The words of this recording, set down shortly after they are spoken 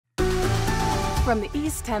From the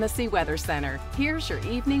East Tennessee Weather Center, here's your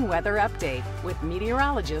evening weather update with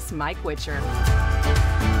meteorologist Mike Witcher.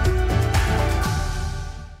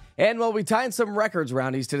 And we'll be tying some records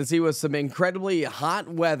around East Tennessee with some incredibly hot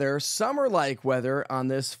weather, summer-like weather on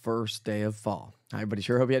this first day of fall. Hi, everybody.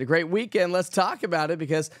 Sure hope you had a great weekend. Let's talk about it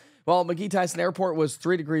because, well, McGhee-Tyson Airport was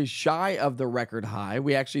 3 degrees shy of the record high.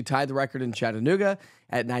 We actually tied the record in Chattanooga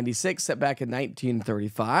at 96, set back in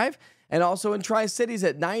 1935. And also in Tri-Cities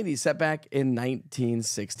at 90, set back in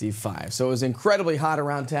 1965. So it was incredibly hot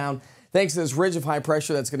around town thanks to this ridge of high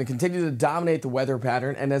pressure that's going to continue to dominate the weather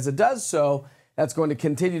pattern. And as it does so, that's going to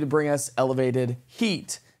continue to bring us elevated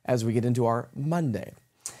heat as we get into our Monday.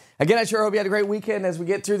 Again, I sure hope you had a great weekend as we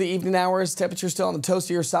get through the evening hours. Temperatures still on the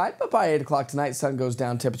toastier side, but by 8 o'clock tonight, sun goes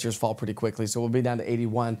down. Temperatures fall pretty quickly, so we'll be down to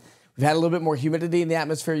 81. We've had a little bit more humidity in the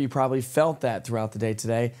atmosphere. You probably felt that throughout the day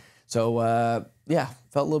today. So,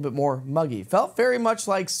 felt a little bit more muggy. Felt very much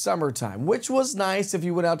like summertime, which was nice if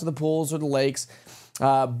you went out to the pools or the lakes.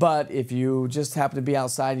 But if you just happen to be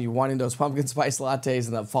outside and you're wanting those pumpkin spice lattes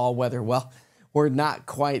in the fall weather, well, we're not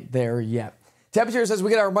quite there yet. Temperatures as we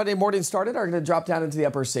get our Monday morning started are going to drop down into the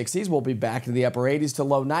upper 60s. We'll be back in the upper 80s to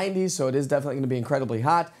low 90s, so it is definitely going to be incredibly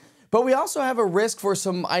hot. But we also have a risk for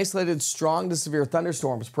some isolated strong to severe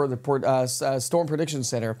thunderstorms per the Storm Prediction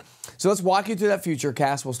Center. So let's walk you through that future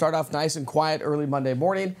cast. We'll start off nice and quiet early Monday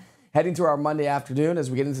morning, heading to our Monday afternoon as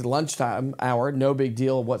we get into the lunchtime hour. No big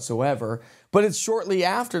deal whatsoever. But it's shortly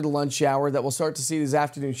after the lunch hour that we'll start to see these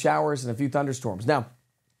afternoon showers and a few thunderstorms. Now,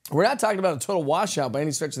 we're not talking about a total washout by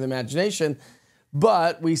any stretch of the imagination,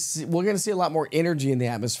 but we're going to see a lot more energy in the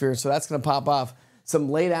atmosphere, so that's going to pop off some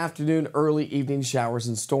late afternoon, early evening showers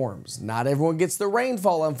and storms. Not everyone gets the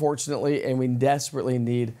rainfall, unfortunately, and we desperately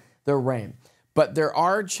need the rain. But there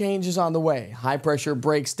are changes on the way. High pressure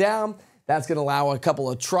breaks down. That's going to allow a couple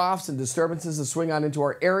of troughs and disturbances to swing on into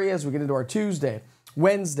our area as we get into our Tuesday,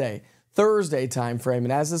 Wednesday, Thursday time frame.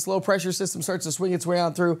 And as this low pressure system starts to swing its way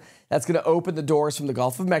on through, that's going to open the doors from the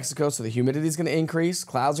Gulf of Mexico. So the humidity is going to increase,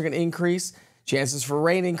 clouds are going to increase, chances for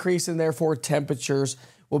rain increase, and therefore temperatures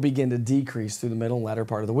will begin to decrease through the middle and latter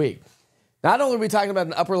part of the week. Not only are we talking about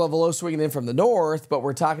an upper level low swinging in from the north, but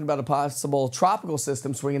we're talking about a possible tropical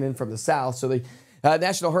system swinging in from the south. So the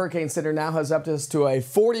National Hurricane Center now has up to a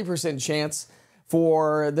 40% chance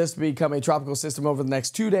for this to become a tropical system over the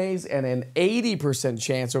next 2 days and an 80%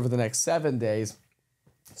 chance over the next 7 days.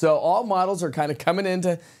 So all models are kind of coming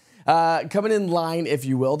in line, if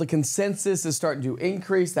you will. The consensus is starting to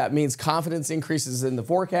increase. That means confidence increases in the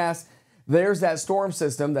forecast. There's that storm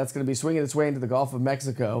system that's going to be swinging its way into the Gulf of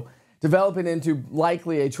Mexico, developing into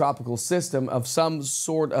likely a tropical system of some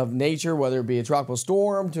sort of nature, whether it be a tropical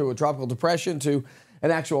storm to a tropical depression to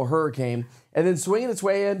an actual hurricane, and then swinging its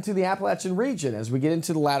way into the Appalachian region as we get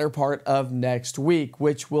into the latter part of next week,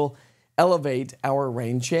 which will elevate our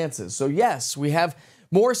rain chances. So yes, we have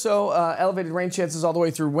more so elevated rain chances all the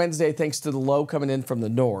way through Wednesday thanks to the low coming in from the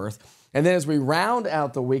north. And then as we round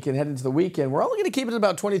out the week and head into the weekend, we're only going to keep it at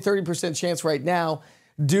about 20-30% chance right now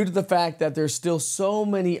due to the fact that there's still so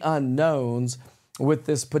many unknowns with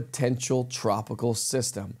this potential tropical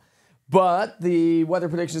system. But the Weather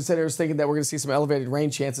Prediction Center is thinking that we're going to see some elevated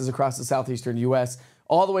rain chances across the southeastern U.S.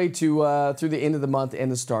 all the way to through the end of the month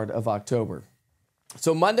and the start of October.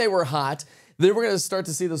 So Monday we're hot. Then we're going to start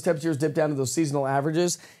to see those temperatures dip down to those seasonal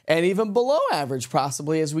averages and even below average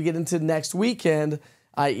possibly as we get into next weekend,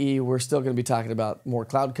 i.e. we're still going to be talking about more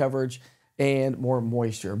cloud coverage and more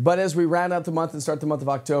moisture. But as we round out the month and start the month of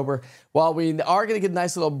October, while we are going to get a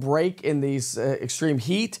nice little break in these extreme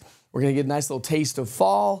heat, we're going to get a nice little taste of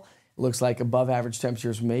fall. It looks like above average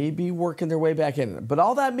temperatures may be working their way back in. But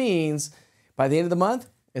all that means by the end of the month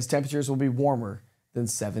is temperatures will be warmer than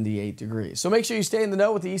 78 degrees. So make sure you stay in the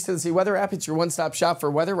know with the East Tennessee Weather app. It's your one-stop shop for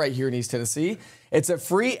weather right here in East Tennessee. It's a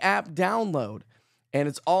free app download, and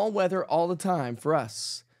it's all weather all the time for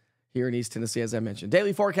us here in East Tennessee, as I mentioned.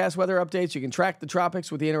 Daily forecast weather updates. You can track the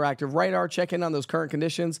tropics with the interactive radar, check in on those current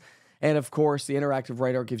conditions, and of course, the interactive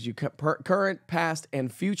radar gives you current, past, and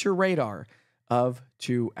future radar of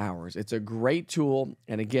 2 hours. It's a great tool,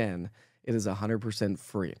 and again, it is 100%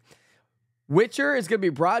 free. Witcher is going to be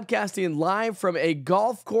broadcasting live from a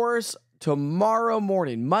golf course tomorrow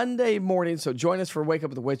morning, Monday morning. So join us for Wake Up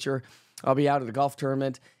with the Witcher. I'll be out at a golf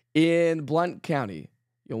tournament in Blount County.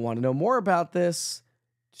 You'll want to know more about this.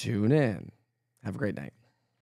 Tune in. Have a great night.